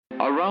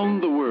Around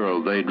the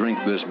world, they drink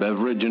this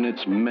beverage in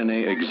its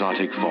many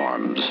exotic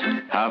forms.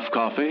 Half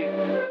coffee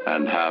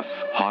and half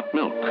hot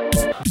milk.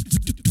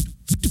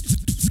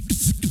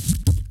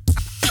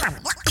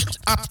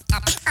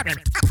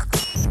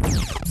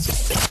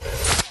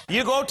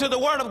 You go to the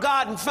Word of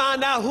God and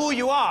find out who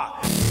you are.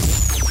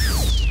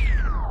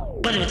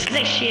 Whether it's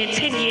next year,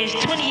 10 years,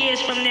 20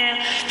 years from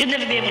now, you'll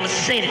never be able to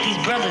say that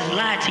these brothers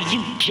lied to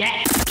you,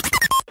 Jack.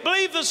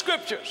 Believe the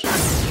scriptures.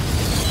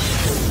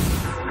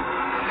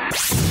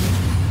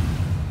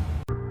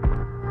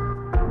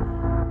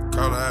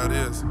 Call it how it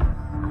is.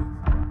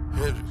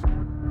 Hendrix.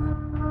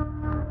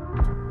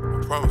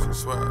 I promise you,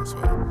 swear.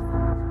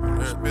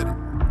 I admit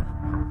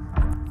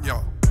it.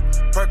 Yo,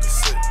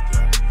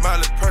 Percocet.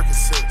 Miley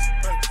Percocet.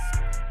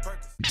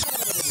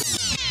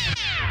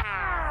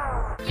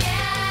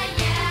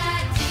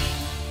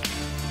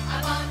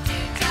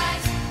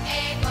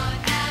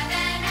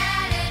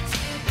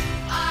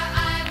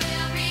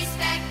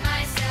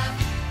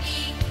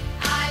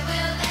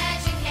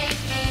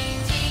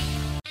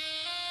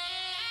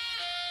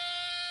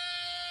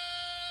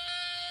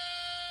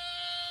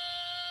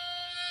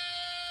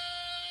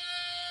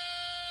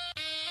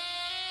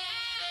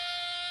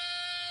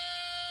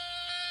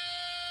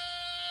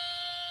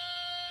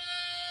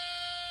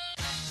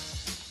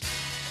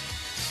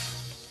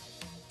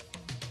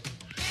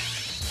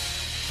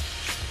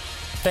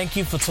 Thank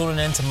you for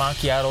tuning in to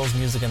Macchiato's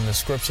Music and the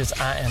Scriptures.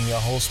 I am your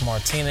host,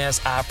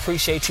 Martinez. I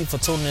appreciate you for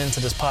tuning into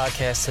this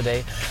podcast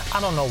today. I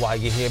don't know why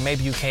you're here.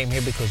 Maybe you came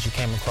here because you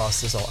came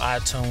across this on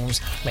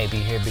iTunes. Maybe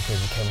you're here because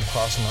you came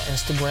across it on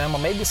Instagram. Or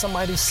maybe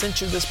somebody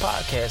sent you this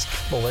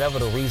podcast. But whatever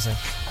the reason,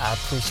 I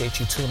appreciate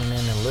you tuning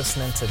in and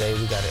listening today.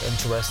 We got an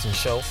interesting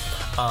show.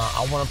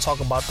 I want to talk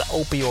about the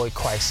opioid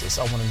crisis.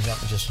 I want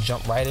to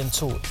jump right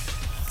into it.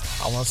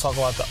 I want to talk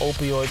about the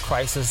opioid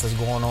crisis that's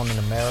going on in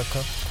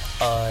America.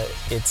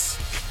 It's,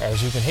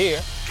 as you can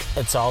hear,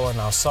 it's all in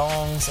our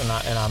songs and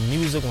our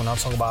music. When I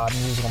talk about our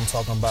music, I'm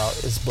talking about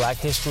it's Black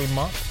History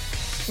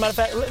Month. Matter of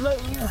fact,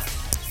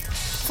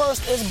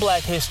 first, it's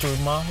Black History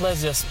Month.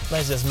 Let's just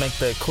make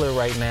that clear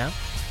right now.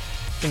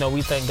 You know,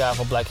 we thank God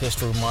for Black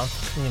History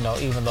Month. You know,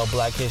 even though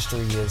Black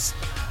History is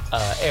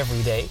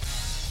every day,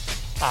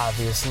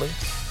 obviously.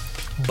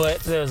 But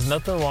there's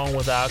nothing wrong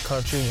with our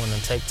country when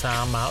to take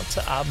time out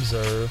to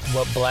observe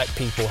what Black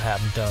people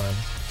have done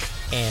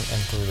in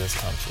and through this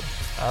country.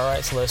 All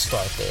right, so let's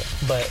start there.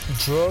 But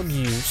drug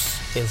use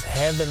is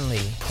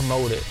heavily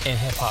promoted in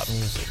hip-hop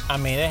music. I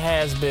mean, it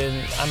has been,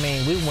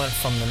 we went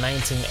from the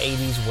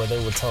 1980s where they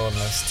were telling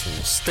us to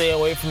stay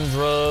away from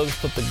drugs,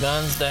 put the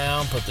guns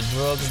down, put the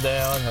drugs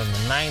down. And in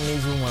the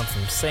 90s, we went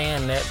from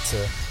saying that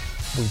to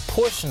we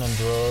pushing them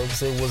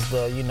drugs. It was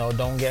the,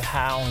 don't get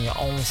high on your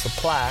own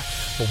supply,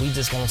 but we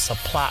just gonna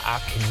supply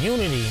our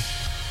community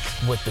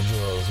with the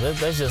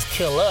drugs. Let's just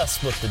kill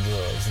us with the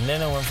drugs. And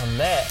then it went from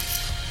that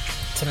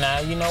to now,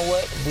 you know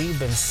what? We've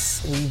been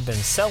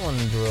selling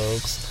the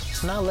drugs,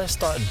 so now let's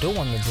start doing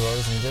the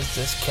drugs and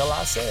just kill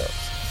ourselves.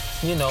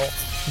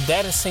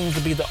 That seems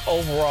to be the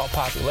overall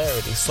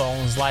popularity.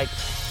 Songs like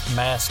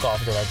Mask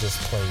Off that I just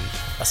played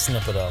a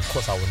snippet of. Of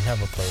course, I would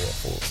never play that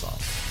full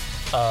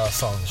song.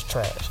 Song is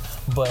trash.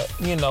 But,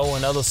 and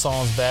other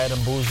songs, Bad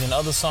and Bougie, and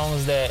other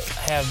songs that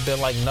have been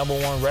like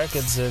 #1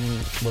 records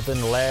within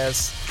the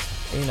last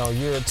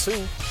year or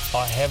two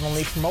are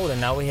heavily promoted.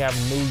 Now we have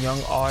new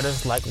young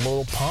artists like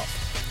Lil Pump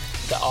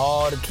that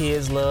all the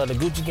kids love. The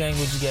Gucci Gang.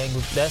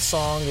 That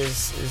song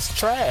is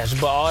trash,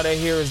 but all they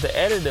hear is the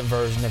edited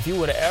version. If you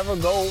were to ever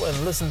go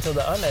and listen to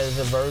the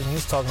unedited version,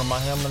 he's talking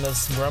about him and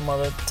his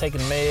grandmother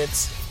taking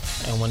meds.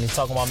 And when he's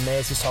talking about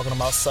meds, he's talking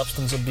about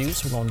substance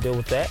abuse. We're going to deal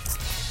with that.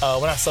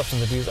 Well, not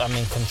substance abuse, I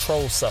mean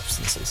controlled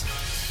substances.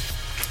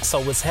 So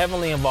it's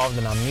heavily involved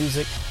in our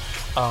music,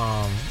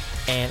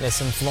 and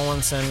it's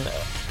influencing.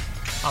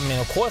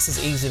 Of course,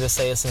 it's easy to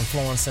say it's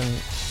influencing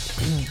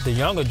the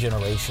younger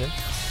generation,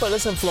 but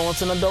it's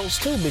influencing adults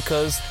too,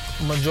 because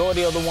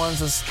majority of the ones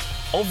that's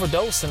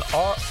overdosing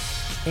are,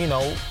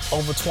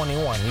 over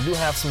 21. You do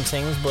have some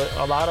teens, but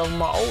a lot of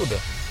them are older.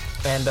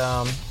 And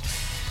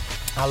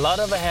a lot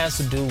of it has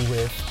to do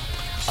with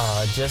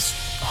just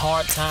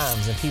hard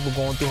times and people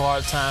going through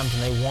hard times,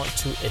 and they want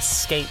to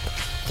escape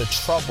the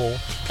trouble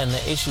and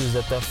the issues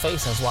that they're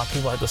facing. That's why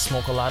people like to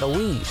smoke a lot of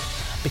weed,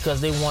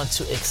 because they want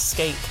to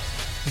escape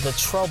the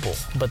trouble.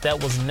 But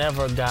that was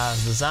never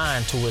God's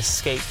design, to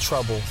escape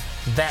trouble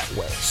that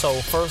way. So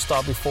first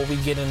off, before we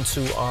get into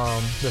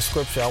the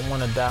scripture, I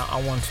want to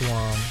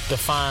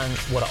define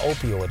what an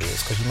opioid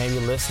is, because you may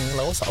be listening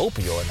like, what's an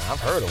opioid? Now, I've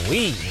heard of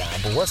weed now,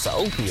 but what's an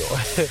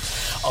opioid?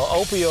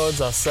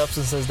 Opioids are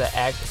substances that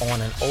act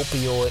on an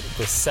opioid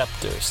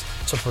receptors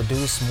to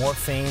produce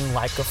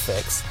morphine-like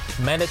effects.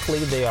 Medically,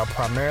 they are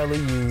primarily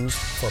used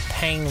for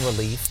pain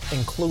relief,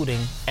 including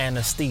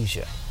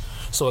anesthesia.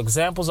 So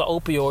examples of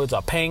opioids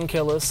are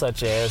painkillers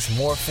such as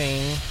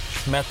morphine,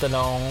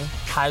 methadone,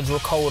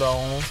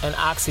 hydrocodone, and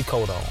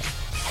oxycodone.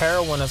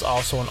 Heroin is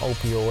also an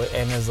opioid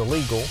and is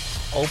illegal.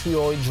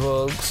 Opioid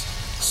drugs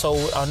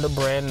sold under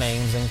brand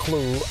names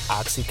include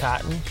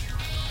Oxycontin,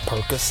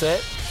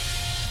 Percocet,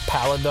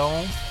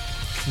 Paladone,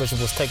 which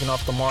was taken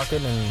off the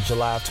market in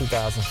July of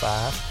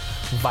 2005,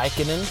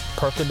 Vicodin,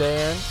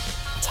 Percodan,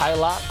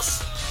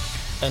 Tylox,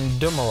 and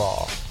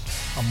Demerol,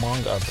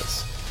 among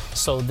others.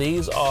 So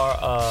these are,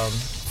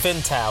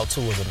 Fentanyl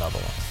too is another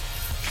one.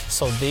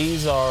 So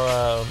these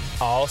are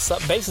all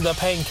basically they're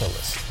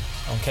painkillers.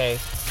 Okay,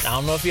 I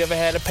don't know if you ever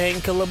had a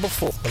painkiller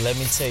before, but let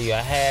me tell you,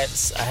 I had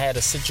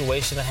a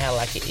situation. I had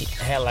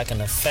like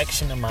an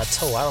infection in my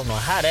toe. I don't know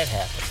how that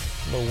happened.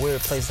 A little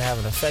weird place to have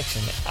an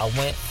infection. I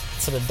went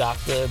to the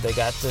doctor. They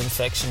got the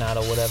infection out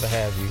or whatever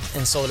have you,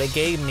 and so they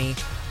gave me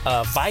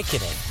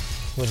Vicodin,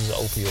 which is an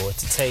opioid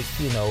to take,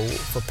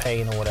 for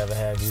pain or whatever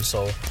have you.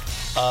 So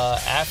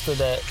after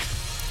that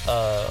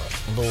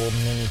little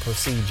mini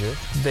procedure,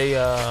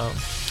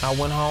 I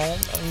went home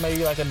and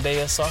maybe like a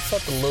day or so. I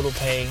felt a little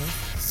pain.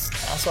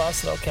 So I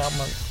said, okay, I'm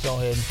gonna go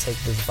ahead and take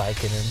this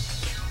Vicodin.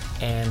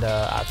 And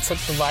I took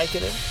the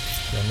Vicodin.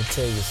 Let me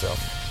tell you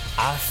something.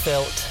 I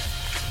felt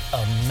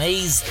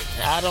amazing.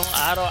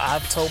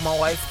 I've told my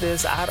wife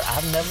this.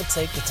 I've never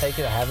taken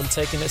it. I haven't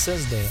taken it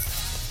since then.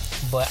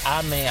 But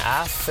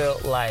I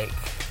felt like,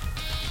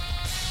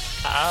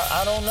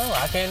 I don't know.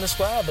 I can't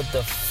describe it.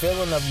 The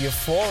feeling of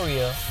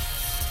euphoria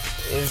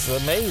is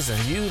amazing.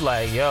 You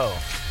like,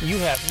 you're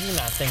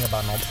not thinking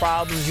about no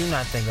problems. You're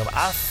not thinking about,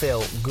 I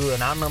felt good.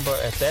 And I remember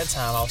at that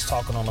time I was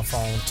talking on the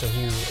phone to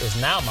who is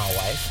now my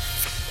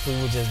wife. We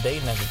were just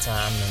dating at the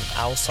time, and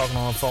I was talking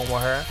on the phone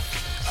with her.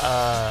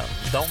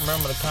 Don't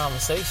remember the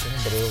conversation,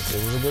 but it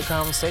was a good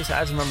conversation. I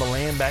just remember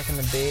laying back in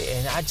the bed,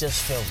 and I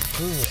just felt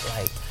good.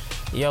 Like,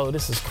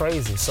 this is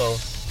crazy. So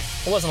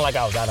it wasn't like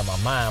I was out of my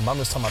mind, but I'm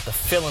just talking about the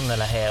feeling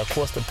that I had. Of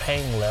course, the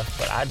pain left,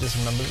 but I just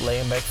remember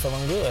laying back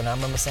feeling good. And I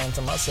remember saying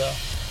to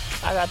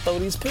myself, I got to throw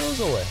these pills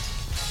away.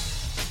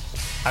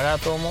 I got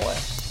to throw them away.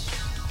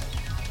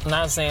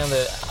 Not saying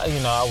that,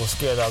 I was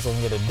scared that I was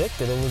going to get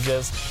addicted. It was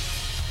just,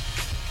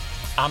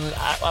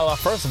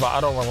 first of all,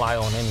 I don't rely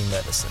on any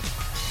medicine.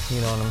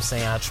 You know what I'm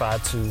saying? I try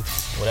to,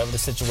 whatever the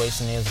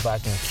situation is, if I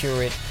can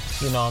cure it,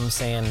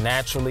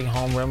 naturally,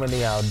 home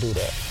remedy, I'll do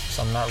that.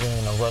 So I'm not really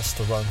in a rush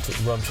to run to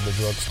the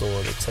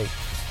drugstore to take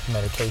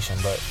medication.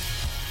 But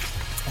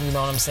you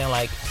know what I'm saying?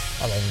 Like,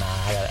 I'm like,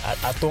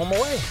 nah, I threw them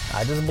away.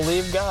 I just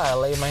believe God. I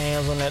laid my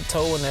hands on that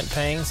toe and that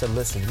pain. Said,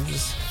 listen,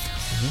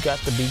 you got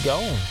to be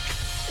gone.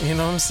 You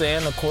know what I'm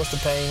saying? Of course, the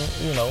pain,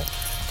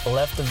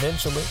 left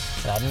eventually.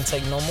 And I didn't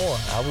take no more.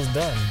 I was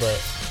done. But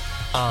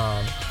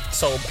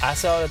so I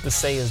say all that to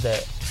say is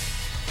that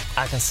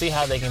I can see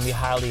how they can be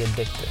highly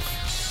addictive.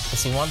 But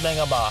see, one thing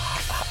about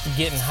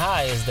getting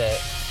high is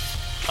that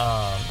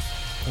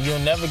you'll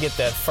never get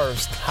that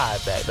first high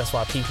back. That's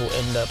why people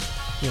end up,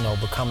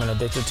 becoming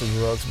addicted to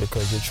drugs,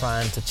 because you're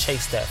trying to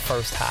chase that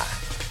first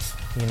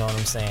high. You know what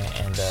I'm saying?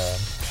 And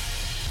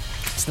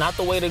it's not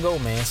the way to go,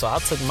 man. So I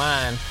took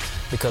mine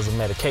because of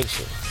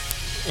medication.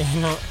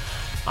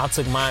 I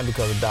took mine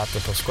because the doctor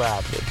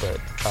prescribed it. But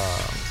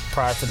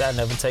prior to that,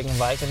 never taken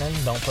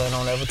Vicodin. Don't plan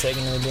on ever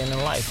taking it again in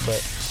life.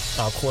 But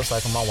of course,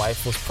 like when my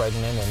wife was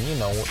pregnant,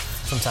 and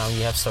sometimes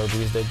you have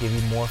surgeries, they'll give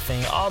you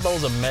morphine. All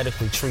those are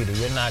medically treated.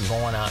 You're not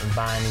going out and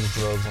buying these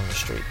drugs on the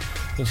street.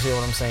 You see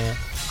what I'm saying?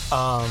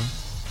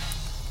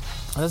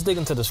 Let's dig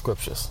into the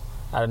scriptures.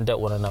 I done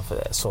dealt with enough of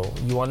that. So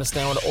you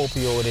understand what an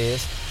opioid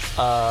is.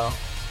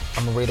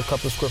 I'm going to read a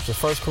couple of scriptures.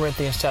 1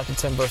 Corinthians chapter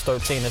 10, verse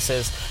 13. It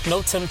says,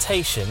 no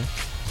temptation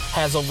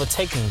has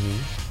overtaken you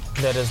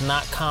that is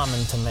not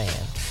common to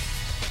man.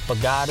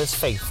 But God is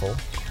faithful,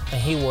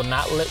 and he will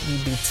not let you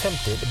be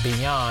tempted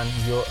beyond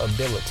your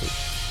ability.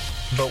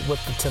 But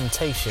with the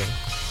temptation,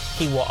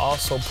 he will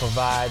also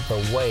provide the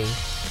way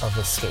of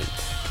escape,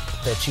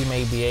 that you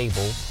may be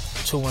able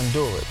to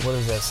endure it. What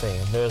is that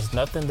saying? There's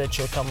nothing that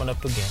you're coming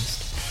up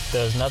against.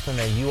 There's nothing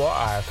that you or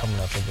I are coming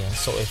up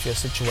against. So if your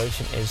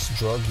situation is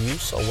drug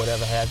use or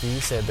whatever have you,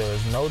 you said there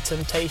is no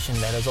temptation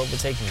that is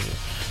overtaking you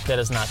that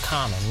is not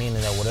common,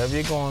 meaning that whatever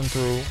you're going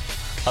through,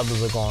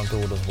 others are going through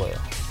it as well.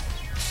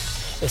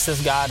 It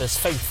says God is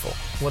faithful.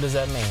 What does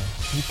that mean?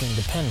 You can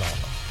depend on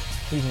him.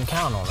 You can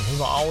count on him. He's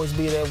going to always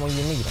be there when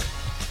you need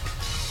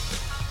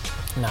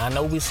him. Now, I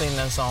know we sing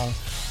that song,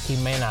 he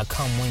may not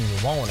come when you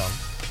want him,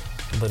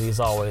 but he's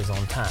always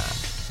on time.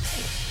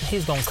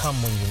 He's going to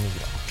come when you need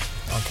him.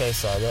 Okay,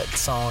 so that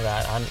song,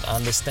 I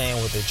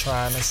understand what they're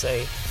trying to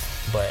say,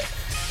 but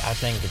I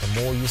think that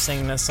the more you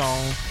sing that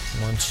song,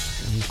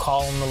 once you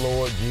call on the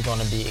Lord, you're going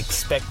to be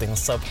expecting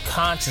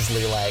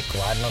subconsciously like,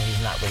 well, I know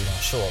he's not really going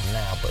to show up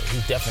now, but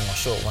he's definitely going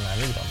to show up when I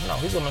need him. No,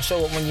 he's going to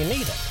show up when you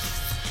need him.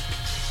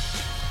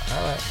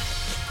 All right.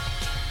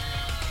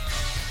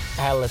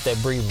 I had to let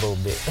that breathe a little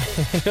bit.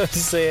 You know what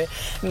I'm saying?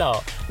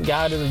 No,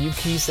 God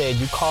he said,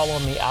 you call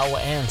on me, I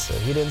will answer.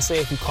 He didn't say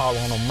if you call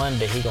on him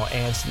Monday, he going to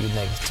answer you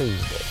next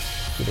Tuesday.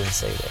 He didn't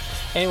say that.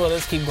 Anyway,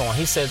 let's keep going.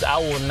 He says, I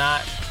will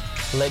not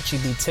let you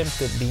be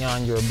tempted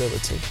beyond your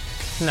ability.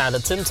 Now, the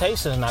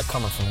temptation is not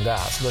coming from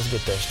God, so let's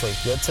get that straight.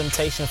 Your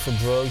temptation for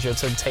drugs, your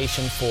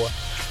temptation for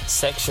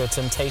sex, your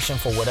temptation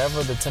for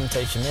whatever the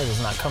temptation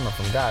is not coming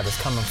from God.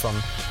 It's coming from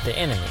the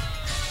enemy.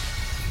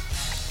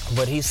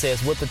 But he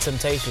says with the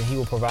temptation, he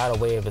will provide a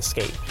way of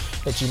escape.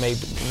 that you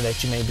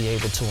may be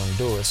able to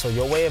endure. So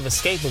your way of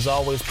escape is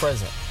always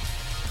present.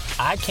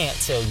 I can't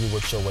tell you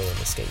what your way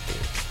of escape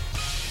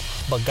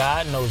is, but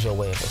God knows your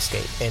way of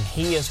escape, and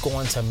He is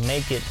going to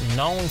make it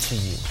known to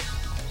you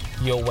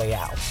your way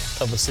out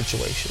of a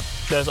situation.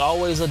 There's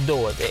always a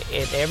door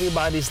in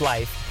everybody's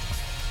life.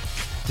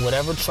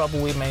 Whatever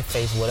trouble we may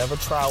face, whatever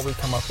trial we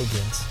come up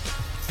against,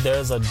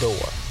 there's a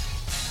door.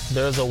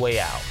 There's a way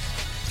out.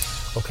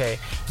 Okay?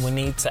 We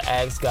need to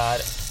ask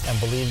God and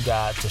believe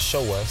God to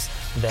show us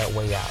that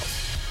way out.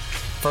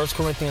 1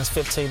 Corinthians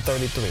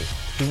 15:33.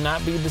 Do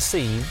not be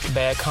deceived.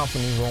 Bad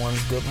company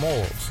ruins good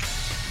morals.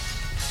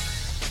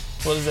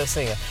 What is that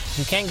saying?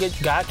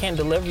 God can't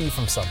deliver you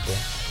from something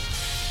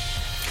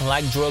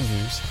like drug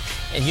use,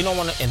 and you don't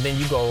want to, and then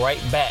you go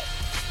right back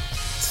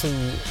to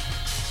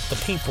the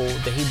people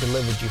that He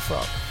delivered you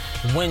from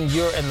when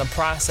you're in the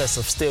process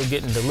of still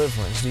getting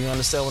deliverance. Do you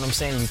understand what I'm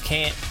saying? You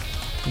can't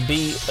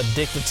be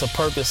addicted to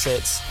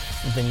Percocets,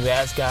 then you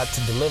ask God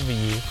to deliver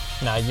you.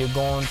 Now you're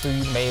going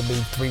through maybe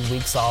 3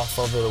 weeks off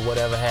of it or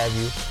whatever have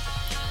you.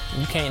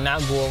 You can't now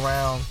go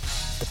around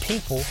the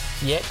people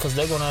yet, because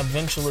they're going to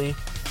eventually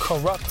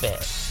corrupt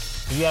that.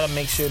 You got to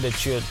make sure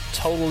that you're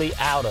totally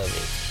out of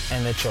it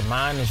and that your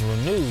mind is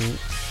renewed.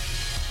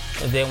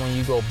 And then when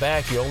you go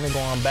back, you're only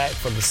going back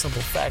for the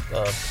simple fact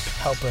of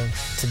helping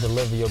to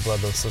deliver your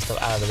brother or sister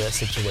out of that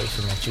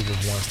situation that you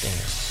was once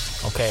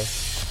in. Okay?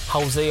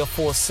 Hosea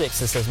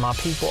 4:6, it says, my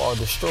people are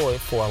destroyed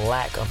for a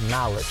lack of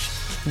knowledge,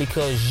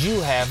 because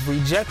you have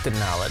rejected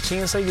knowledge. He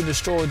didn't say you're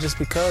destroyed just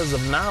because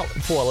of knowledge,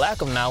 for a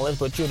lack of knowledge,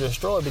 but you're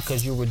destroyed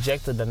because you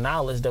rejected the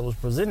knowledge that was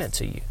presented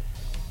to you.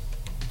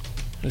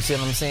 You see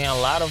what I'm saying? A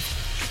lot of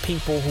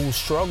people who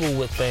struggle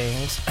with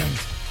things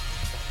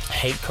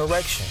hate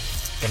correction.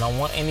 They don't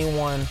want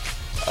anyone,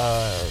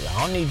 I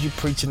don't need you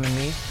preaching to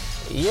me.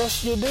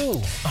 Yes, you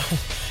do.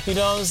 You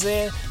know what I'm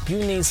saying? You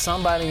need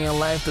somebody in your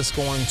life that's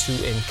going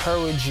to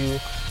encourage you.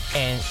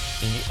 And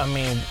I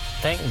mean,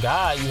 thank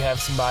God you have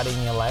somebody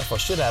in your life, or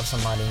should have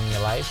somebody in your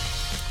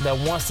life, that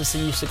wants to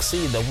see you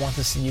succeed, that wants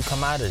to see you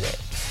come out of that.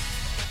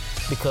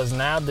 Because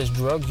now this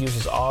drug use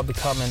is all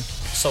becoming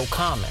so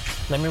common.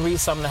 Let me read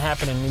something that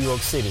happened in New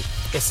York City.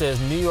 It says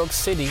New York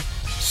City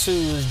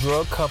sues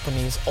drug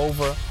companies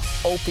over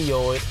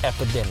opioid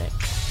epidemic.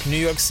 New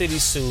York City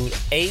sued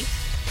 8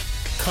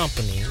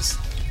 companies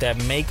that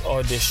make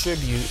or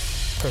distribute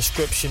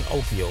prescription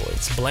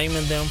opioids,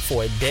 blaming them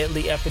for a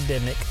deadly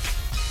epidemic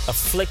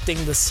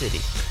afflicting the city.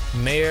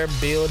 Mayor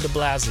Bill de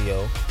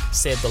Blasio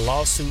said the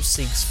lawsuit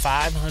seeks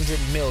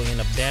 $500 million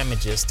of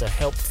damages to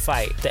help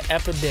fight the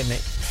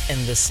epidemic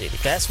in the city.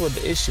 That's what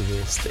the issue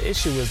is. The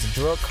issue is the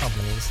drug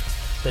companies,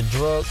 the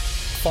drug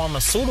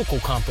pharmaceutical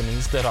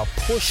companies that are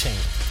pushing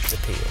the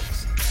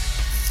pills.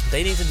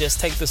 They need to just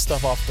take this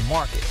stuff off the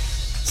market.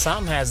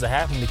 Something has to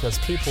happen because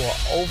people are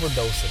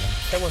overdosing and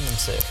killing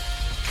themselves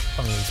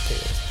from these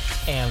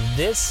pills. And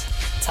this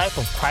type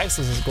of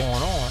crisis is going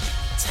on.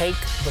 Take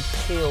the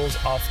pills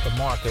off the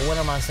market. What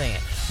am I saying?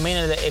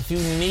 Meaning that if you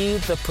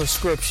need the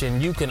prescription,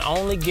 you can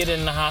only get it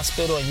in the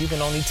hospital and you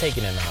can only take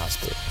it in the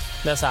hospital.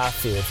 That's how I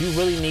feel. If you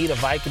really need a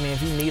Vicodin,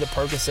 if you need a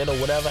Percocet or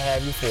whatever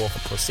have you for a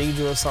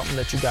procedure or something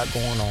that you got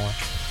going on,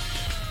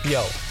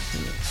 yo,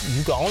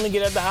 you can only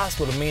get it at the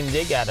hospital, meaning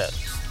they gotta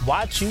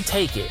watch you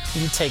take it.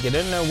 You take it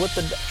in there with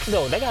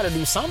they gotta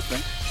do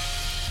something.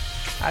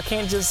 I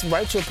can't just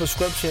write you a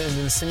prescription and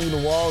then send you to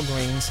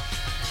Walgreens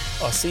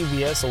or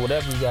CVS or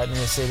whatever you got in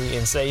your city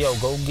and say, yo,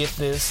 go get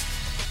this,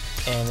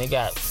 and they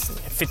got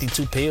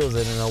 52 pills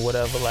in it or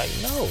whatever. Like,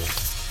 no,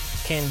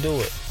 can't do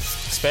it.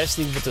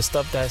 Especially with the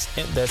stuff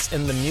that's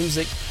in the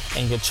music,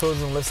 and your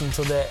children listen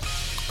to that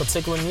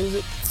particular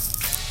music.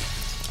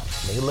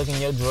 They look in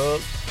your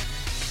drug,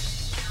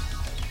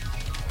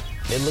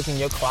 they look in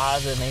your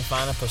closet and they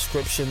find a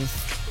prescription,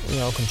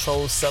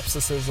 controlled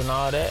substances and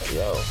all that.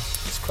 Yo,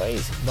 it's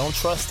crazy. Don't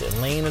trust it.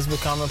 Lean is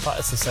becoming,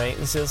 it's the same.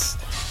 It's just,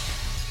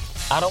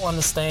 I don't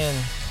understand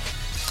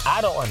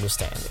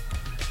it.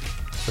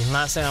 It's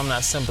not saying I'm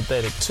not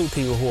sympathetic to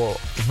people who are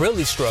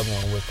really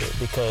struggling with it,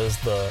 because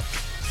a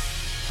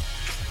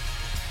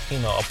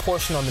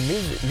portion of the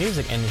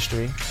music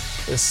industry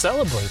is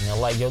celebrating it.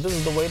 Like, yo, this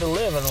is the way to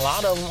live. And a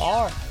lot of them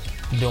are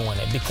doing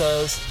it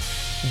because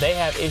they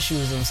have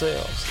issues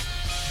themselves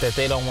that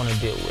they don't want to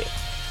deal with.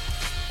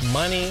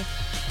 Money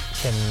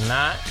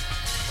cannot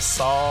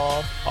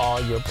solve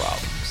all your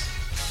problems.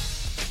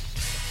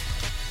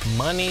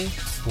 Money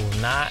will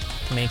not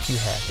make you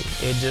happy.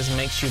 It just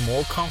makes you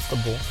more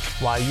comfortable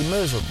while you're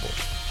miserable.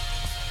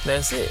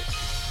 That's it.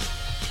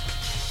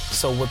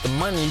 So with the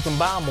money, you can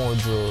buy more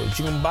drugs,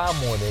 you can buy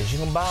more of this, you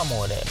can buy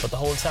more of that, but the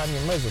whole time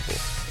you're miserable.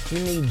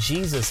 You need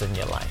Jesus in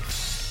your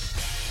life.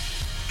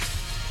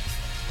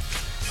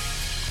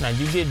 Now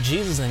you get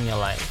Jesus in your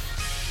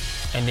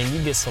life, and then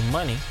you get some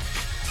money.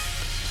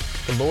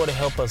 The Lord will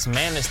help us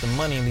manage the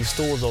money in these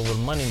stores over the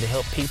money to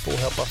help people,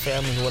 help our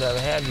families, whatever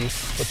have you,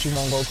 but you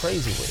won't go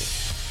crazy with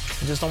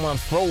it. You just don't want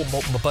to throw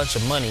a bunch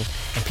of money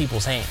in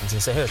people's hands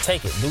and say, here,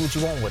 take it, do what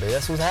you want with it.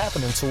 That's what's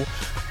happening to,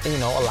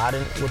 a lot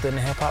within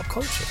the hip-hop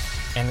culture.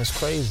 And it's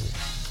crazy.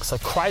 It's a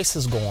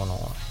crisis going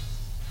on.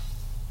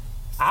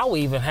 I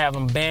would even have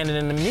them banned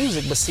in the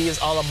music, but see,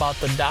 it's all about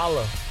the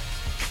dollar.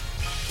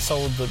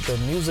 So the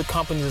music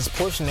companies is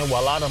pushing it,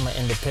 while a lot of them are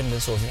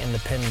independent. So if you're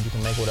independent, you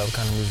can make whatever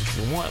kind of music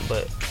you want,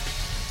 but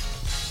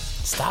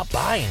stop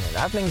buying it.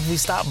 I think if we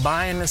stop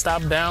buying it,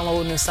 stop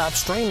downloading it, stop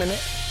streaming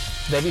it,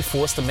 they'll be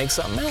forced to make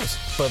something else.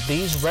 But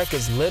these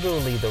records,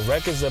 literally, the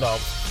records that are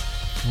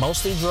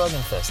mostly drug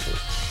infested,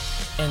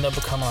 end up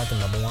becoming like the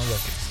 #1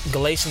 record.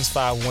 Galatians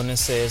 5:1, it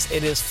says,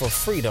 "It is for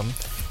freedom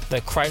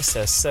that Christ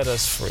has set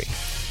us free.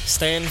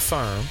 Stand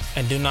firm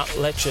and do not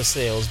let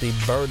yourselves be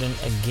burdened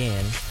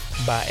again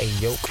by a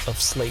yoke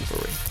of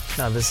slavery."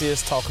 Now, this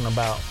is talking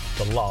about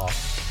the law,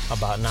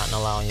 about not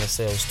allowing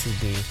yourselves to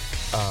be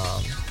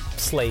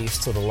slaves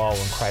to the law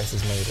when Christ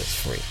has made us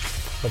free.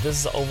 But this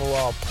is the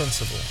overall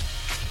principle.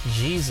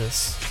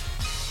 Jesus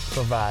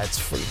provides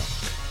freedom.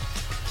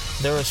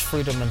 There is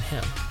freedom in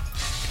Him.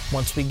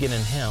 Once we get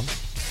in Him,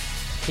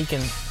 He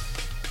can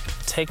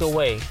take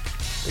away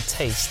the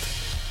taste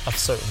of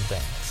certain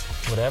things.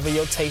 Whatever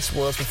your taste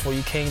was before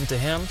you came to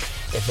Him,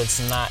 if it's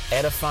not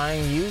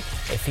edifying you,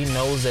 if He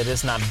knows that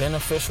it's not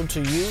beneficial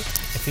to you,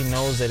 if He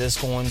knows that it's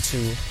going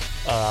to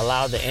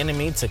allow the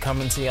enemy to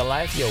come into your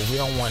life, we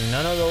don't want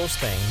none of those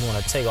things. We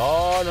want to take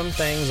all them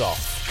things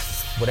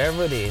off.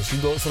 Whatever it is, you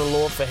go to the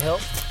Lord for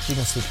help, you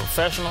can seek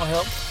professional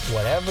help,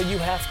 whatever you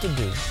have to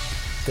do,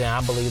 then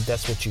I believe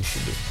that's what you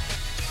should do.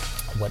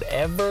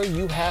 Whatever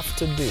you have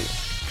to do,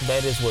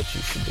 that is what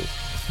you should do.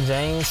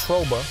 James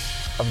Schrober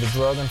of the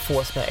Drug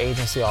Enforcement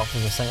Agency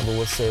office in St.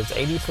 Louis says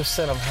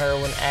 80% of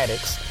heroin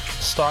addicts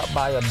start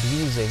by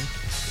abusing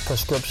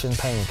prescription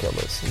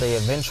painkillers. They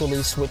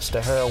eventually switch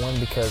to heroin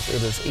because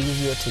it is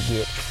easier to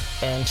get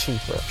and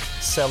cheaper,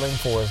 selling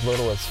for as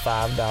little as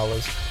 $5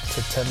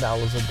 to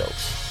 $10 a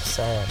dose.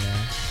 Sad,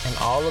 man. And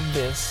all of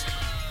this,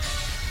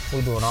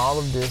 we're doing all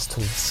of this to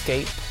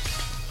escape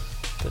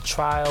the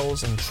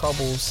trials and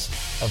troubles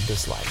of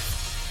this life.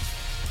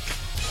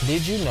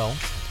 Did you know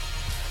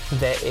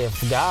that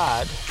if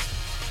God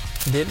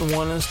didn't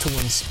want us to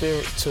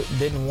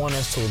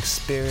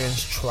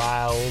experience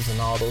trials and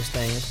all those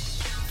things,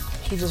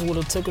 He just would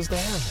have took us to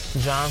heaven?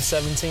 John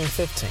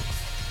 17:15.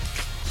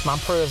 My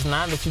prayer is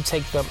not that you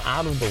take them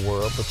out of the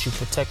world, but you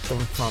protect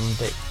them from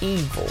the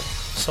evil.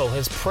 So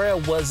Jesus'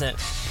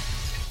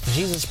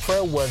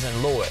 prayer wasn't,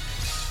 Lord,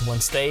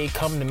 once they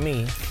come to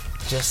me,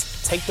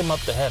 just take them up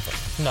to heaven.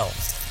 No,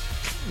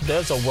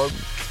 there's a work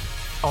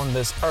on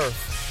this earth,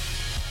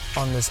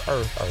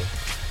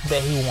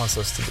 that He wants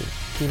us to do.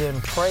 He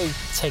didn't pray,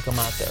 take them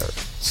out the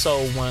earth.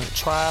 So when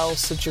trials,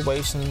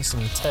 situations,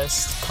 and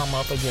tests come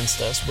up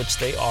against us, which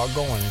they are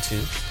going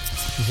to,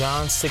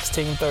 John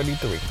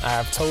 16:33, I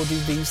have told you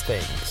these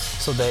things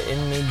so that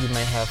in me you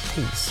may have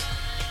peace.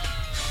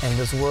 In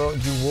this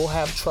world you will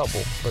have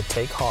trouble, but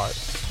take heart.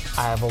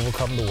 I have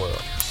overcome the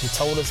world. He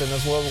told us in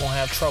this world we're going to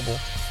have trouble.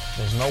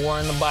 There's nowhere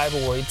in the Bible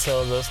where He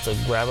tells us to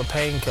grab a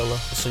painkiller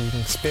so you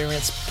can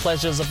experience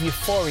pleasures of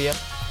euphoria.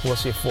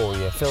 What's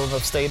euphoria? A feeling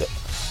of state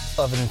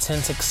of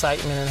intense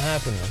excitement and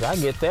happiness. I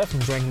get that from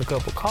drinking a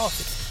cup of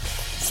coffee.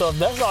 So if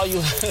that's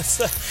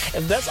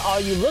all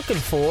you're looking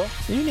for,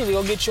 you need to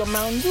go get your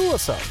Mountain Dew or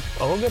something,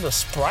 or go get a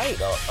Sprite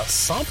or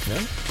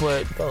something.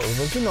 But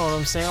you know what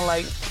I'm saying?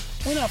 Like,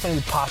 we're not gonna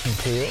be popping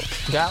pills.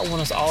 God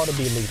wants us all to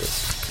be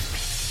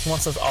leaders. He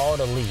wants us all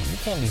to lead. We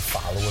can't be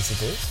followers of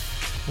this.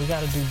 We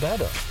got to do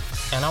better.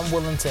 And I'm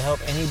willing to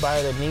help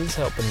anybody that needs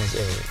help in this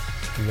area.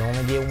 You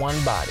only get one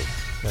body.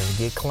 Let's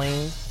get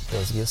clean.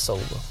 Let's get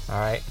sober. All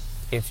right.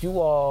 If you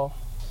all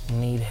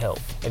need help,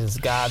 it is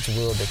God's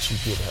will that you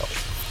get help.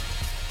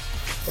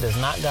 It is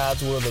not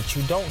God's will that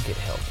you don't get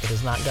help. It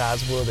is not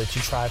God's will that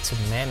you try to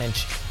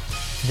manage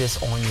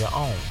this on your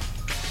own.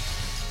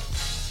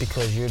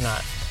 Because you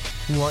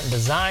weren't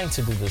designed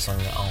to do this on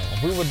your own.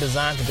 If we were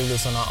designed to do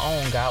this on our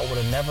own, God would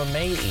have never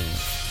made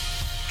Eve.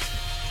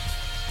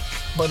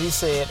 But He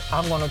said,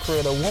 I'm going to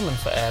create a woman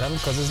for Adam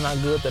because it's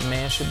not good that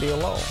man should be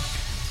alone.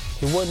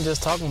 He wasn't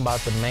just talking about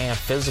the man,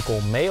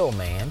 physical male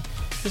man.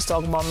 He's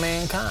talking about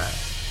mankind.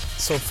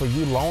 So for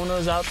you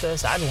loners out there, I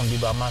just want to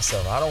be by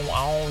myself. I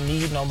don't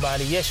need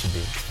nobody. Yes, you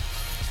do.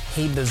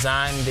 He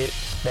designed it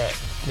that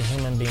the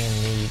human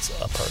being needs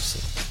a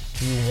person.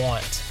 You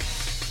want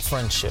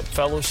friendship.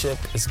 Fellowship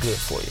is good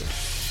for you.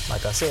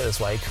 Like I said, that's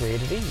why He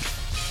created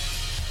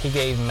Eve. He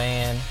gave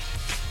man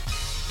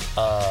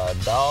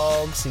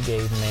dogs. He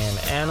gave man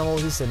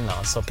animals. He said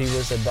no. So people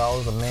said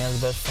dogs are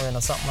man's best friend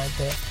or something like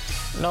that.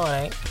 No, it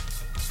ain't.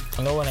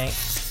 No, it ain't.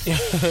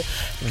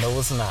 No,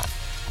 it's not.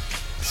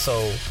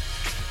 So,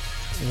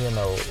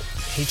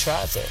 He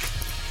tried that.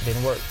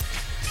 Didn't work.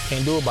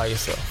 Can't do it by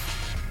yourself.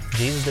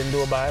 Jesus didn't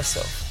do it by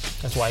Himself.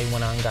 That's why He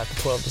went out and got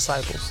the 12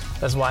 disciples.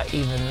 That's why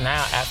even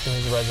now, after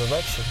His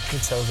resurrection, He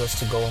tells us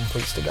to go and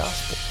preach the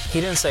gospel.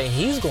 He didn't say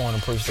He's going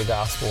to preach the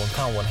gospel and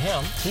come with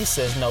Him. He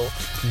says, no,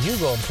 you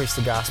go and preach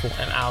the gospel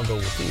and I'll go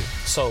with you.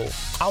 So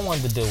I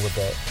wanted to deal with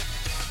that.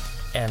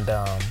 And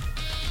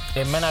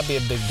it may not be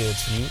a big deal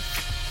to you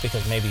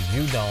because maybe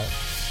you don't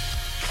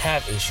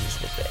have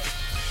issues with that.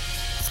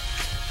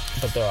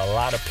 But there are a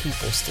lot of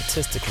people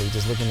statistically,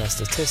 just looking at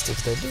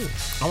statistics, that do.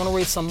 I want to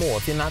read some more.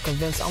 If you're not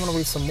convinced, I want to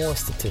read some more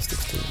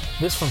statistics to you.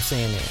 This from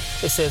CNN.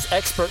 It says,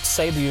 experts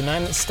say the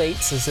United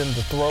States is in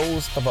the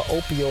throes of an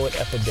opioid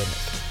epidemic,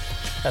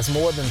 as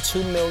more than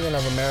 2 million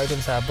of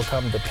Americans have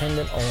become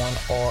dependent on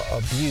or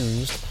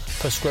abused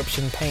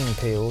prescription pain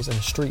pills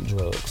and street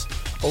drugs.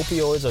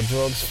 Opioids are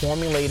drugs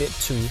formulated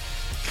to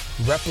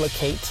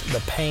replicate the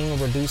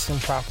pain-reducing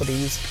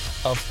properties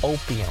of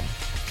opium.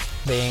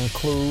 They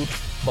include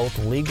both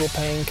legal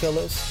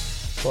painkillers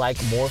like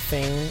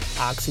morphine,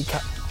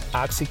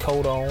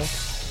 oxycodone,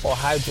 or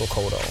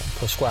hydrocodone,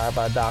 prescribed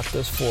by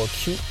doctors for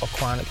acute or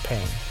chronic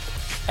pain,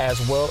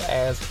 as well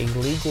as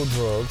illegal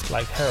drugs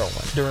like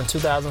heroin. During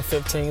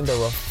 2015, there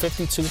were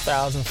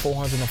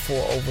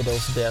 52,404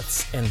 overdose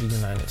deaths in the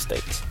United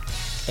States,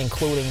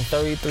 including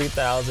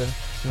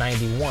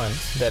 33,091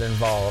 that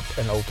involved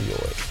an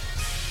opioid.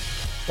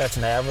 That's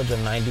an average of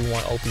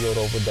 91 opioid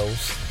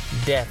overdose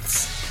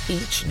deaths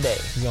each day.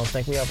 You don't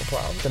think we have a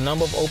problem? The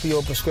number of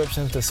opioid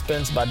prescriptions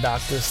dispensed by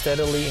doctors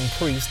steadily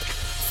increased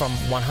from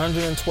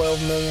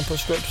 112 million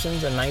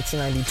prescriptions in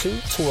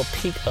 1992 to a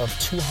peak of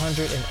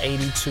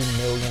 282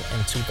 million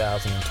in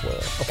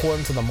 2012.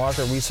 According to the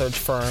market research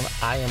firm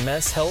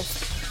IMS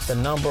Health, the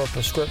number of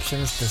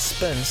prescriptions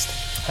dispensed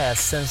has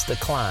since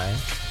declined,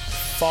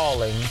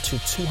 falling to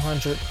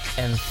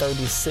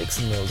 236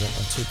 million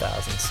in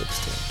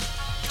 2016.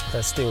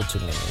 That's still too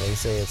many. They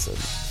say it's a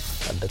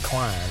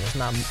decline. It's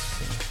not,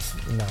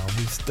 no,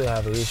 we still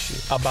have an issue.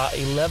 About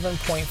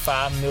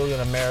 11.5 million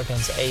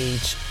Americans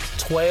aged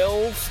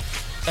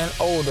 12 and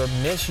older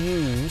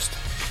misused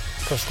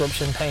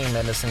prescription pain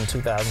medicine in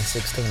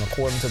 2016,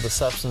 according to the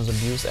Substance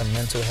Abuse and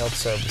Mental Health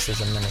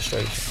Services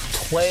Administration.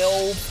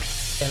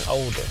 12 and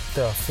older.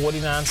 There are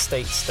 49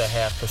 states that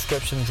have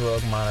prescription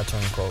drug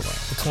monitoring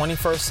programs. The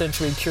 21st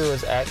Century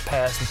Cures Act,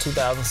 passed in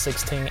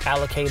 2016,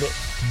 allocated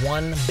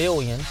 $1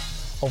 billion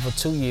over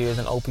 2 years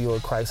in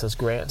opioid crisis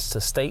grants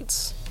to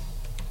states,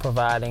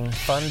 providing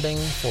funding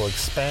for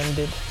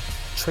expanded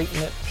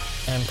treatment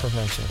and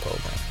prevention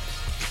programs.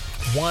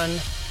 $1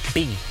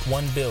 billion.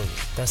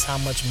 That's how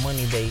much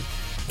money they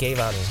gave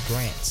out as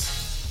grants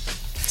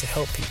to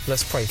help people.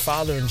 Let's pray.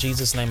 Father, in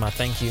Jesus' name, I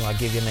thank you. I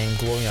give your name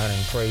glory, honor,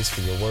 and praise for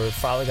your word.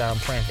 Father God,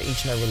 I'm praying for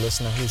each and every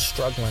listener who's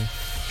struggling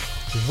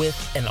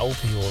with an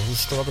opioid, who's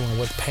struggling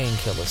with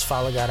painkillers.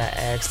 Father God, I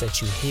ask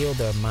that you heal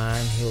their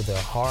mind, heal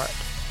their heart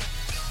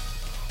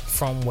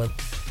from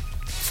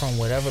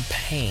whatever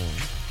pain,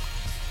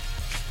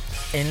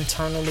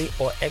 internally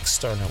or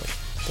externally,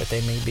 that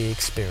they may be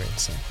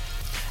experiencing.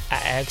 I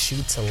ask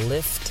you to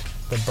lift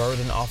the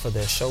burden off of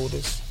their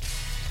shoulders.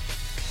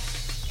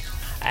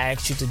 I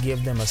ask you to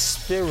give them a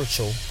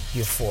spiritual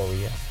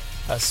euphoria,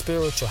 a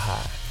spiritual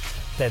high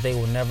that they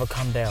will never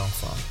come down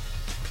from.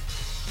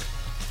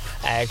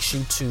 I ask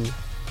you to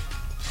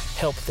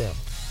help them,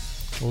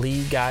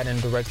 lead, guide,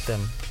 and direct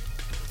them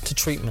to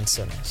treatment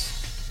centers.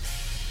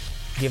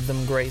 Give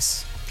them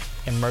grace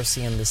and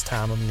mercy in this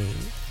time of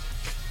need.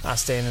 I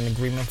stand in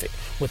agreement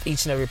with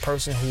each and every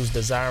person who's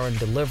desiring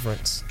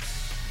deliverance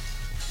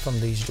from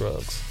these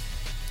drugs.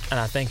 And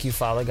I thank you,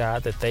 Father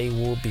God, that they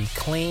will be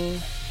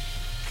clean,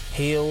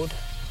 healed,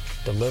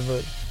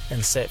 delivered,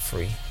 and set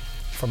free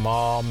from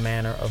all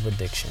manner of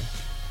addiction.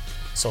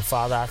 So,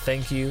 Father, I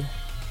thank you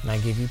and I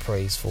give you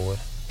praise for it.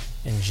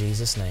 In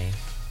Jesus' name,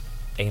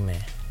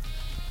 amen.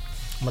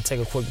 I'm going to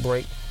take a quick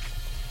break.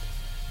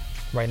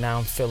 Right now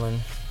I'm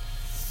feeling,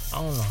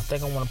 I don't know, I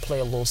think I want to play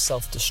a little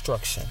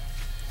Self-Destruction.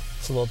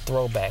 It's a little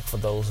throwback for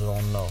those who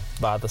don't know.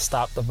 By the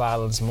Stop the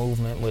Violence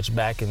movement, which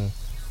back in,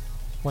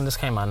 when this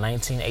came out,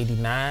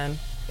 1989,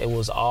 it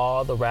was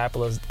all the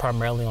rappers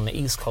primarily on the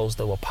East Coast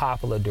that were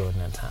popular during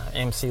that time.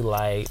 MC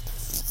Lyte,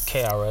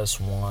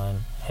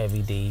 KRS-One,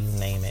 Heavy D, you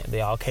name it.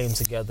 They all came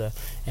together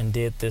and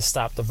did this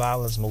Stop the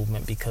Violence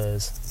movement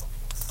because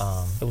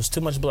there was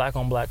too much black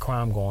on black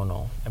crime going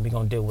on. And we're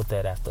going to deal with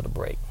that after the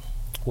break.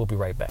 We'll be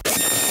right back.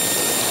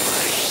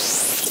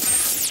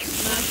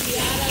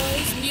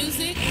 Macchiato's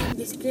music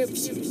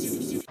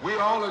description. We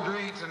all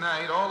agreed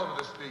tonight, all of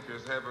the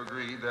speakers have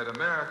agreed that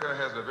America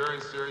has a very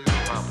serious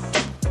problem.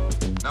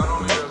 Not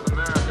only does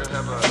America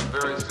have a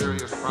very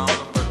serious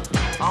problem,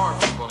 but our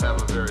people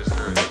have a very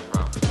serious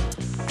problem.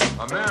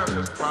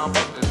 America's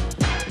problem is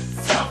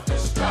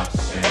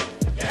self-destruction.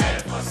 You're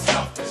headed for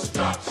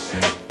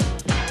self-destruction.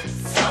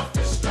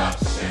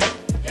 Self-destruction.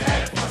 You're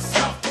headed for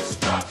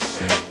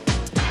self-destruction.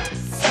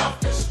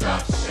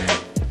 Self-destruction.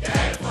 You're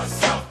headed for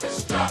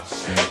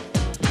self-destruction.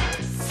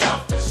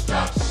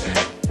 Self-destruction.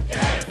 You're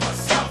headed for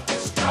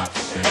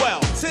self-destruction.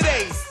 Well,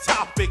 today's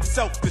topic,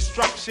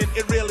 self-destruction,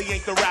 it really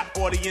ain't the rap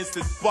audience audience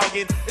is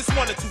bugging. It's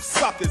one or two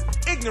suckers,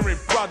 ignorant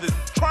brothers,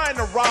 trying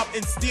to rob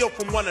and steal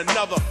from one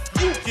another.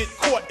 You get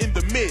caught in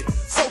the mid.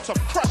 So to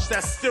crush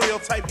that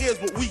stereotype, here's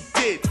what we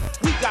did.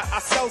 We got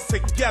ourselves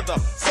together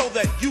so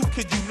that you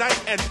could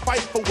unite and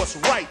fight for what's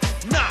right.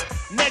 Not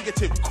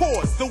negative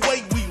cause. The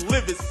way we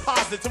live is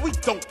positive. We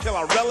don't kill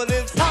our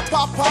relatives. Pop,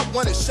 pop, pop,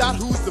 when it's shot,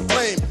 who's to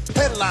blame?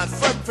 Headline,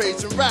 front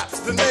page, and raps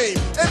the name.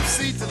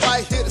 MC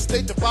Delight here to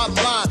state the bottom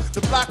line.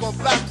 The black on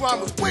black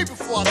crime was way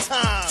before our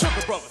time.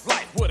 Took a brother's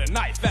life with a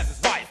knife as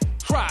his wife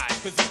cried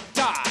cause he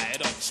died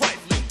a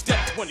trifling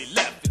death when he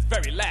left his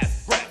very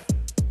last breath.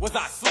 Was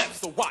I slept,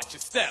 so watch your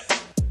step.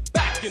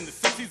 Back in the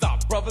 60s, our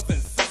brothers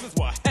and sisters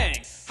were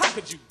hanged. How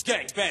could you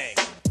gangbang?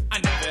 I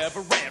never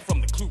ever ran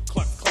from the Ku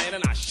Klux Klan,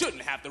 and I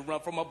shouldn't have to run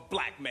from a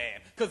black man,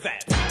 cause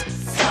that's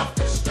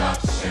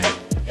self-destruction.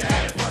 You're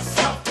headed for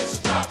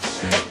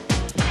self-destruction.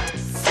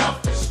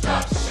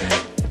 Self-destruction.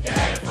 You're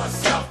headed for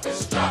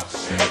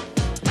self-destruction.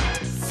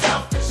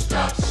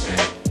 Self-destruction.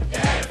 You're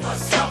headed for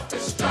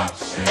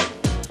self-destruction.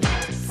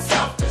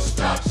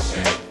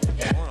 Self-destruction.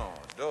 1,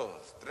 2,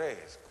 3,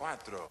 4.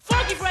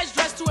 Funky fresh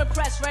dressed to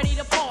impress, ready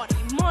to party.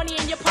 Money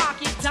in your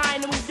pocket,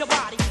 dying to move your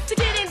body. To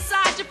get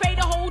inside, you pay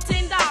the whole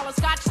 $10.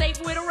 Scotch tape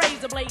with a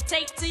razor blade,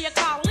 taped to your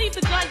collar. Leave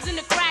the guns in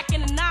the crack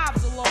and the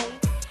knives alone.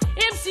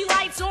 MC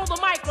Lights on the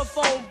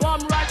microphone,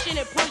 bum rushing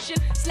and pushing,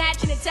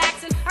 snatching and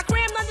taxing. I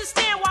crammed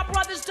understand why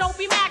brothers don't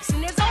be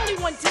maxing. There's only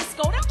one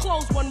disco, they'll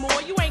close one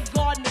more. You ain't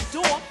guarding the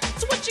door,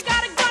 so what you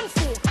got a gun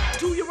for?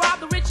 Do you rob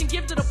the rich and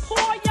give to the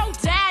poor? Yo,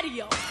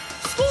 daddy-o.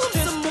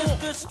 School some more.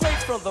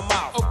 Straight from the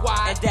mouth.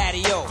 Why? And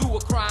daddy-o. Do a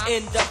crime.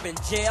 End up in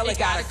jail and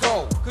gotta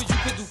go. Cause you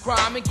could do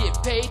crime and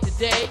get paid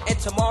today. And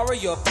tomorrow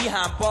you're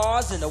behind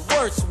bars in the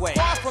worst way.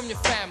 Far from your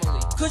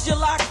family. Cause you're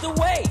locked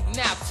away.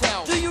 Now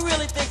tell me. Do you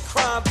really think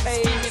crime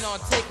pays? Scheming on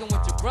taking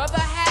what your brother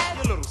had?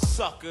 You little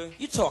sucker.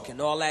 You talking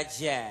all that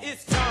jazz.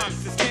 It's time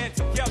to stand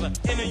together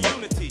in a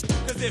unity.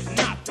 Cause if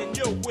not, then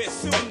we're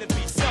soon to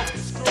be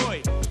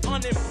self-destroyed,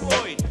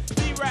 unemployed.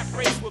 The rap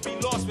race will be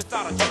lost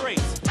without a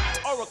trace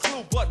or a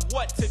clue, but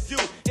what to do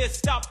is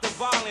stop the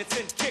violence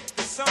and kick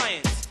the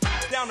science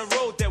down the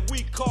road that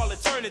we call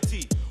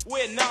eternity,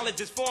 where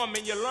knowledge is formed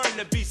and you learn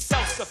to be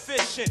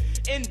self-sufficient,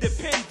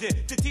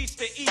 independent. To teach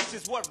to each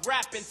is what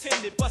rap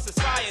intended, but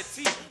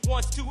society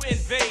wants to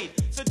invade.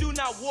 So do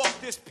not walk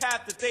this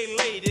path that they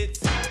laid. It's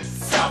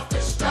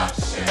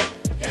self-destruction.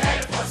 You're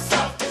headed for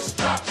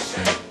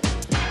self-destruction.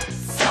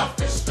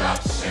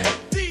 Self-destruction.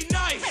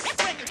 D-Nice,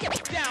 break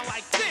it down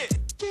like this.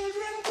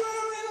 Children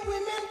growing,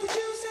 women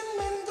producing,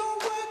 men go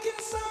working,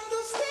 some do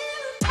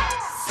stealing.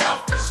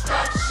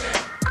 Self-destruction.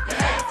 You're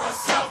headed for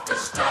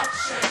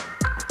self-destruction.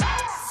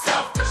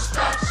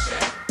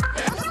 Self-destruction.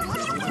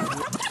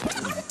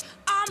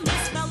 I'm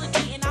Miss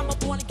Melody and I'm a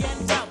born-again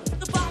rebel.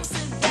 The bounce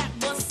and rap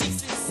must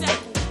cease and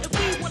settle. If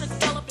we want to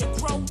develop and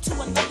grow to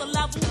another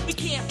level, we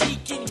can't be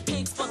guinea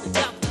pigs for the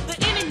devil. The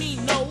enemy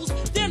knows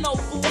they're no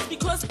fools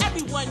because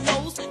everyone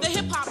knows the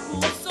hip-hop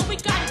rules. So we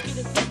gotta get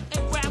a grip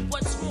and grab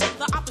what's wrong.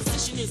 The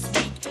opposition is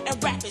weak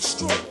and rap is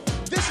strong.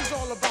 This is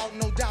all about,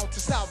 no doubt, to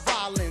stop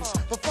violence.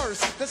 But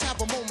first, let's have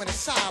a moment of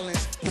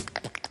silence.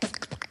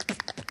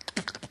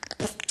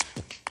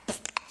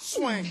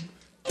 Swing.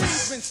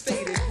 Things been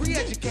stated,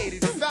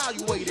 re-educated,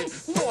 evaluated.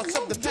 Thoughts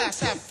of the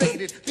past have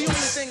faded. The only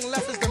thing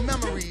left is the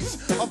memories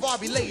of our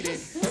belated.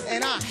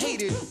 And I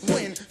hate it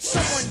when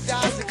someone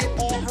dies to get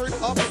all hurt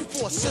up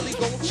for a silly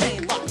gold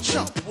chain by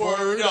chump.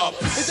 Word up.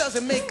 It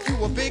doesn't make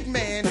you a big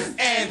man.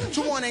 And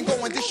to one and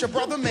go and dish your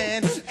brother,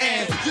 man.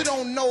 And you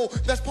don't know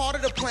that's part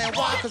of the plan.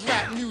 Why? Cause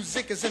rap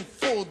music is in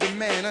full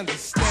demand.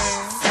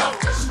 Understand?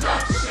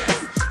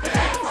 Self-destruction.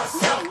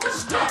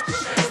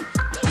 Self-destruction.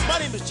 My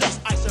name is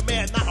Just Ice, a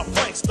man, not a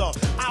prankster.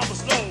 I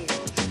was known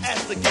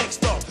as the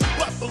gangster,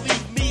 but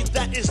believe me,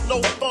 that is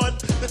no fun.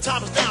 The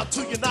time is now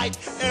to unite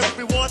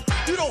everyone.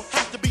 You don't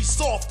have to be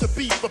soft to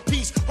be for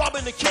peace.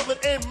 Robbing and killing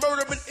and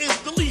murdering is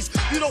the least.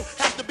 You don't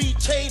have to be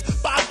chained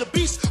by the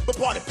beast. But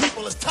party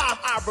people, it's time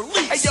I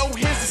release. Hey yo,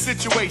 here's the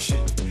situation.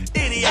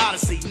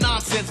 Idiocy,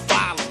 nonsense,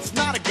 violence,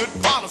 not a good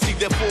policy.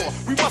 Therefore,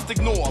 we must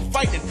ignore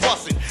fighting and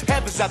fussing.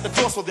 Heaven's at the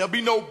door, so there'll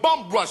be no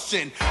bum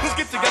rushing. Let's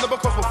get together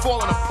because we're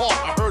falling apart.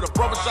 I heard a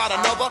brother shot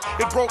another,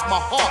 it broke my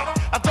heart.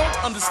 I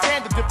don't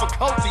understand the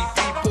difficulty,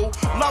 people.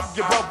 Love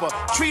your brother,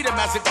 treat him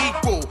as an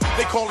equal.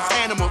 They call us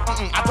animals,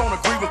 I don't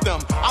agree with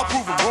them. I'll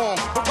prove them wrong,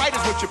 but right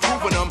is what you're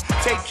proving them.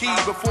 Take heed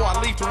before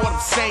I leave to what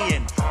I'm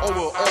saying, or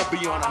we'll all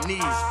be on our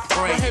knees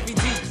praying. Heavy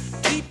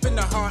deep in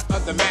the heart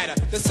of the matter.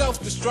 The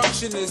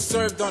self-destruction is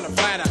served on a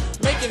platter,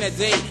 making a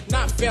day,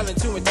 not failing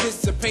to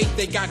anticipate.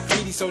 They got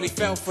greedy, so they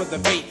fell for the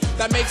bait.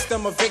 That makes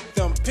them a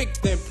victim,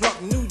 picked and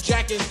plucked. New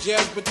jack in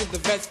jails, but to the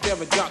vets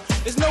they're a duck.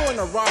 There's no one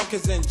around,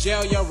 cause in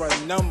jail you're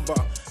a number.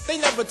 They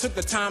never took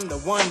the time to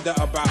wonder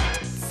about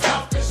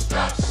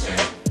self-destruction.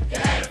 You're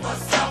headed for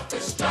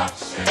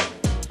self-destruction.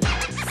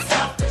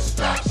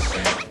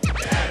 Self-destruction.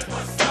 You're headed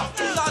for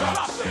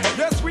self-destruction.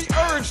 Yes, we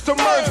urge to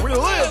merge. We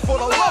live for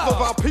the love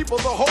of our people,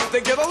 the hope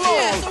they get along.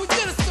 Yeah, so we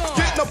did a song.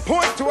 Getting a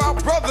point to our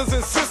brothers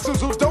and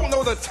sisters who don't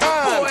know the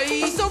time.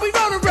 Boy, so we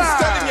wrote a rhyme.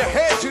 Instead in your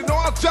head, you know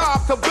our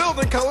job to build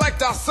and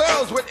collect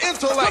ourselves with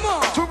intellect.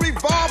 To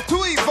revolve,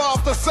 to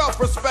evolve to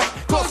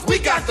self-respect. Cause we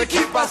got to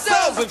keep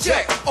ourselves in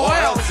check, or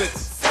else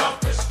it's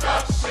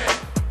self-destruction.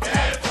 You're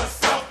headed for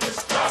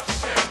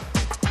self-destruction.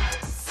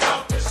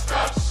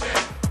 Self-destruction.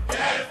 You're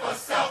headed for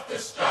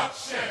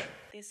self-destruction.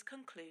 This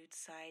concludes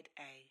side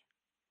A.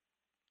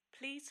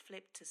 Please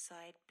flip to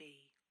side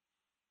B.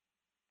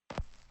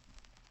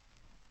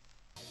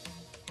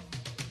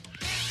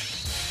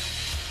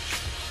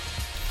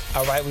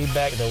 All right, we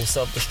back. That was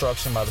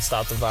Self-Destruction by the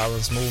Stop the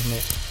Violence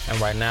movement.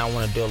 And right now I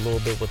want to deal a little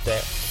bit with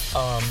that.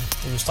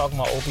 We was talking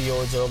about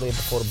opioids earlier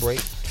before the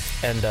break.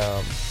 And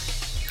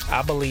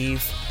I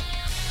believe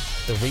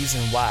the reason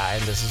why,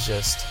 and this is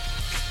just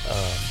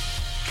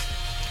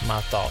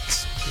my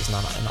thoughts. It's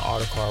not an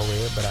article I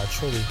read, but I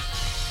truly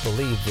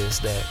believe this,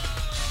 that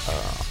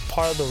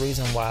part of the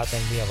reason why I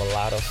think we have a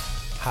lot of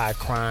high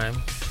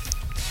crime,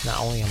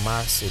 not only in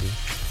my city,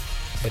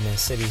 but in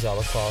cities all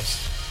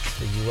across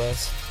the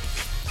U.S.,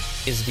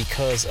 is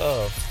because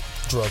of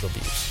drug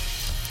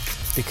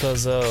abuse,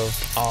 because of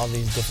all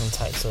these different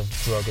types of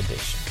drug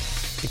addiction.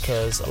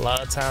 Because a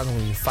lot of times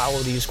when you follow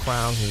these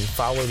crimes, when you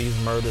follow these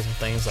murders and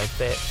things like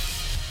that,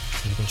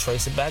 you can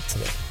trace it back to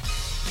them.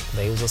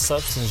 They was a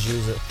substance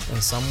user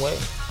in some way.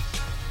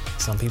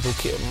 Some people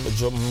kill,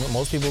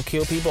 most people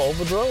kill people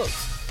over drugs.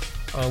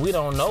 I mean, we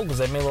don't know because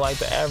they may look like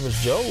the average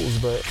Joes,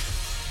 but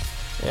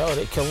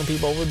they're killing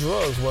people over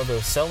drugs, whether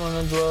it's selling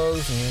the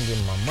drugs and you didn't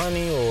give them my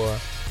money or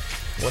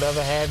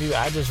whatever have you.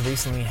 I just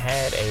recently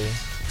had a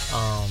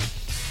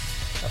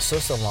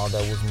sister-in-law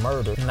that was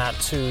murdered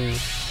maybe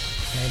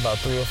about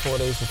 3 or 4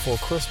 days before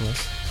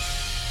Christmas.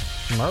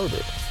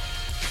 Murdered.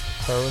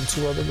 Her and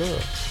 2 other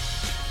girls.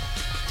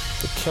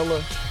 The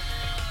killer,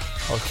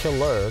 or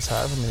killers,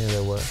 however many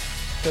there were,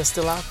 they're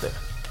still out there.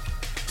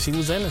 She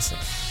was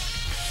innocent.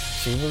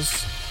 She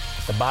was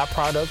the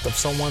byproduct of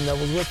someone that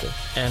was with her.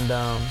 And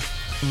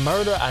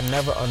murder, I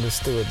never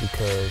understood,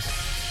 because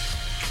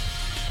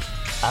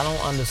I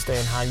don't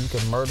understand how you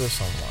can murder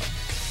someone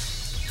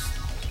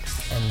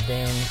and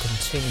then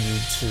continue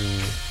to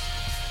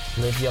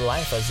live your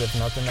life as if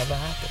nothing ever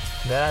happened.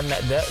 That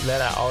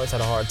I always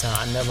had a hard time.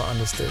 I never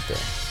understood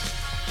that.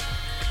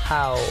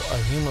 How a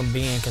human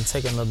being can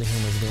take another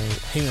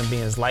human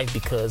being's life,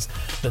 because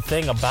the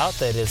thing about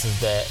that is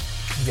that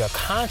your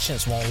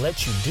conscience won't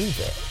let you do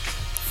that.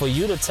 For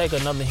you to take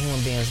another human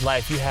being's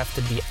life, you have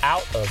to be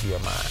out of your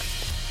mind.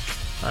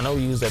 I know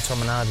we use that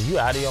terminology, you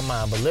out of your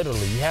mind, but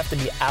literally, you have to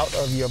be out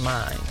of your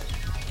mind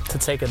to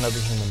take another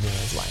human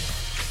being's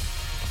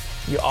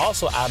life. You're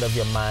also out of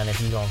your mind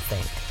if you don't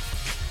think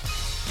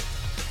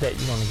that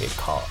you're going to get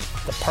caught.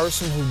 The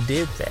person who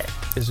did that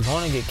is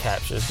going to get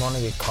captured, is going to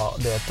get caught.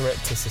 They're a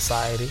threat to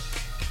society.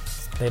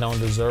 They don't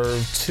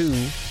deserve to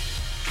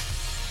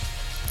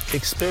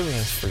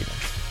experience freedom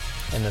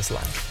in this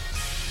life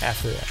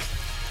after that.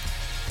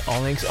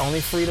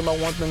 Only freedom I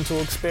want them to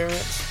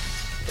experience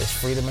is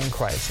freedom in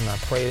Christ, and I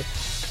pray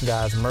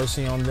God's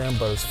mercy on them.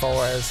 But as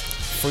far as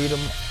freedom,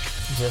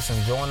 just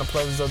enjoying the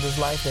pleasures of this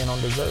life, they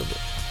don't deserve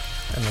it.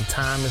 And the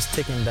time is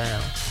ticking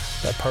down.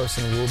 That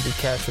person will be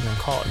captured and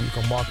caught. You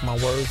can mark my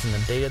words, and the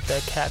day that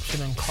they're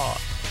captured and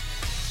caught,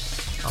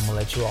 I'm gonna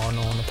let you all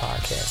know on the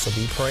podcast. So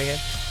be praying.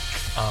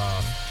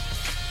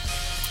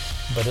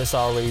 But it's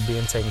already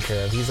being taken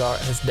care of. His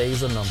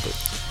days are numbered.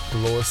 The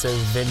Lord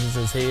says vengeance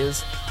is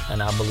his,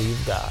 and I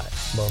believe God.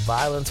 But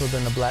violence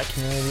within the black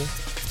community,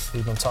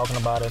 we've been talking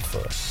about it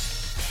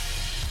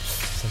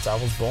since I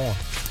was born,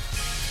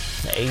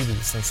 in the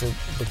 80s, since it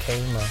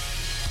became an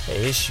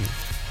issue.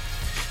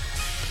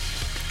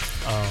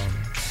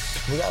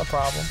 We got a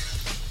problem,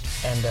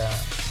 and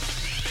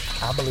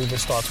I believe it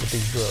starts with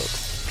these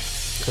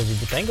drugs. Because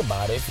if you think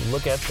about it, if you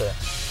look at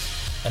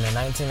in the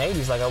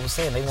 1980s, like I was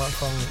saying, they went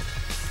from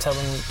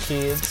telling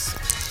kids,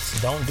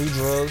 don't do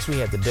drugs. We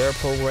had the DARE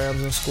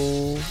programs in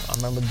school. I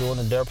remember doing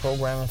the DARE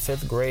program in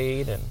 5th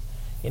grade, and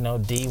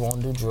D,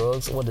 won't do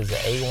drugs. What is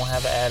it? A, won't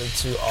have an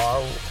attitude.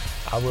 R,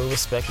 I will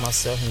respect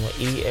myself.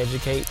 E,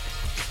 educate.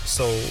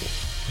 So,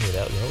 yeah,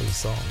 that was a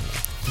song.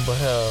 But,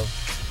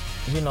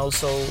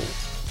 so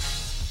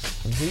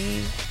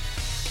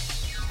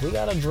we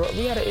got an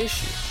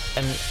issue.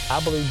 And I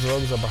believe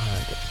drugs are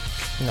behind it.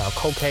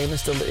 Cocaine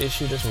is still an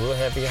issue that's real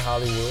heavy in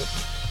Hollywood.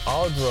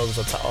 All drugs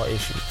are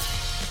issues.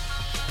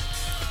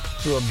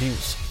 Through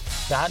abuse.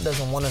 God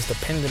doesn't want us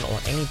dependent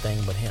on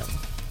anything but him.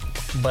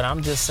 But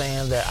I'm just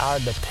saying that our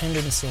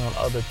dependency on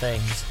other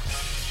things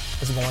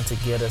is going to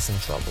get us in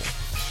trouble.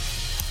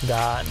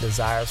 God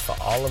desires for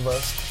all of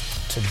us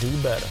to do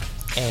better.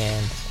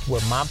 And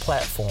with my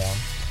platform,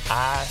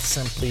 I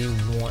simply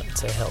want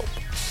to help.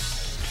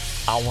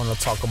 I want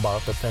to talk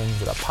about the things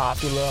that are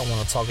popular. I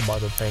want to talk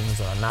about the things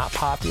that are not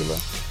popular.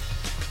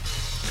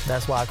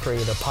 That's why I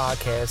created a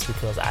podcast,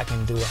 because I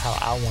can do it how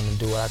I want to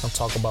do it. I can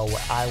talk about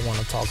what I want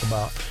to talk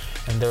about.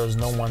 And there is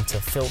no one to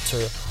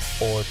filter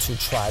or to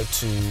try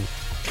to,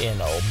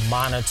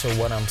 monitor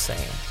what I'm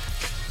saying.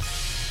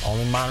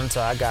 Only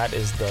monitor I got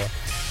is the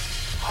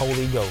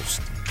Holy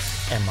Ghost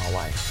and my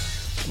wife.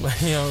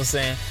 You know what I'm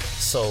saying?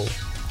 So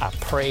I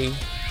pray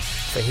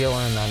for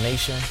healing in our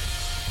nation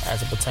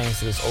as it pertains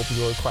to this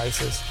opioid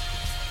crisis.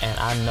 And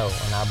I know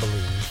and I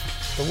believe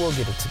that we'll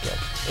get it together.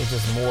 It's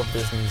just more of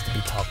this needs to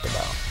be talked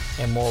about.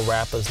 And more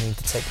rappers need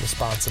to take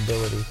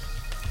responsibility.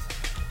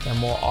 And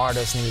more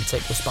artists need to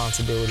take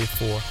responsibility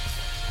for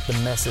the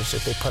message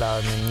that they put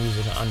out in their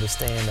music and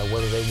understand that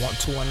whether they want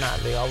to or not,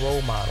 they are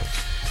role models.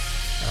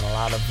 And a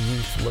lot of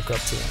youth look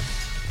up to them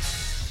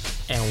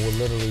and will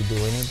literally do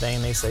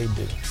anything they say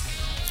do.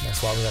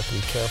 That's why we have to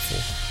be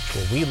careful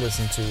what we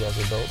listen to as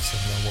adults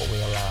and then what we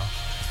allow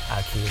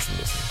our kids to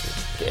listen to.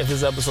 If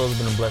this episode has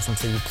been a blessing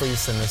to you, please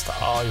send this to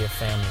all your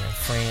family and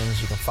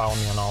friends. You can follow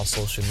me on all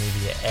social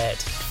media at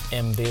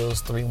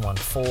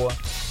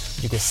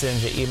mbills314. You can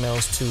send your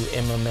emails to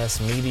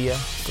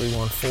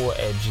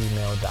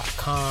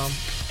mmsmedia314@gmail.com.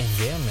 And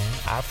yeah, man,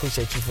 I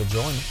appreciate you for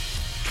joining.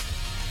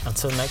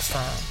 Until next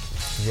time,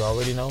 you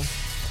already know,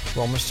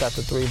 Romans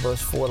chapter 3,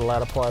 verse 4, the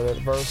latter part of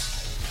that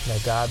verse,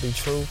 let God be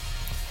true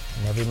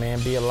and every man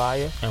be a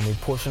liar, and we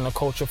pushing the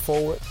culture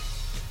forward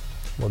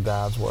with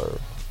God's word.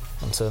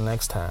 Until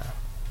next time,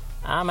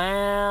 I'm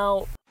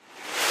out.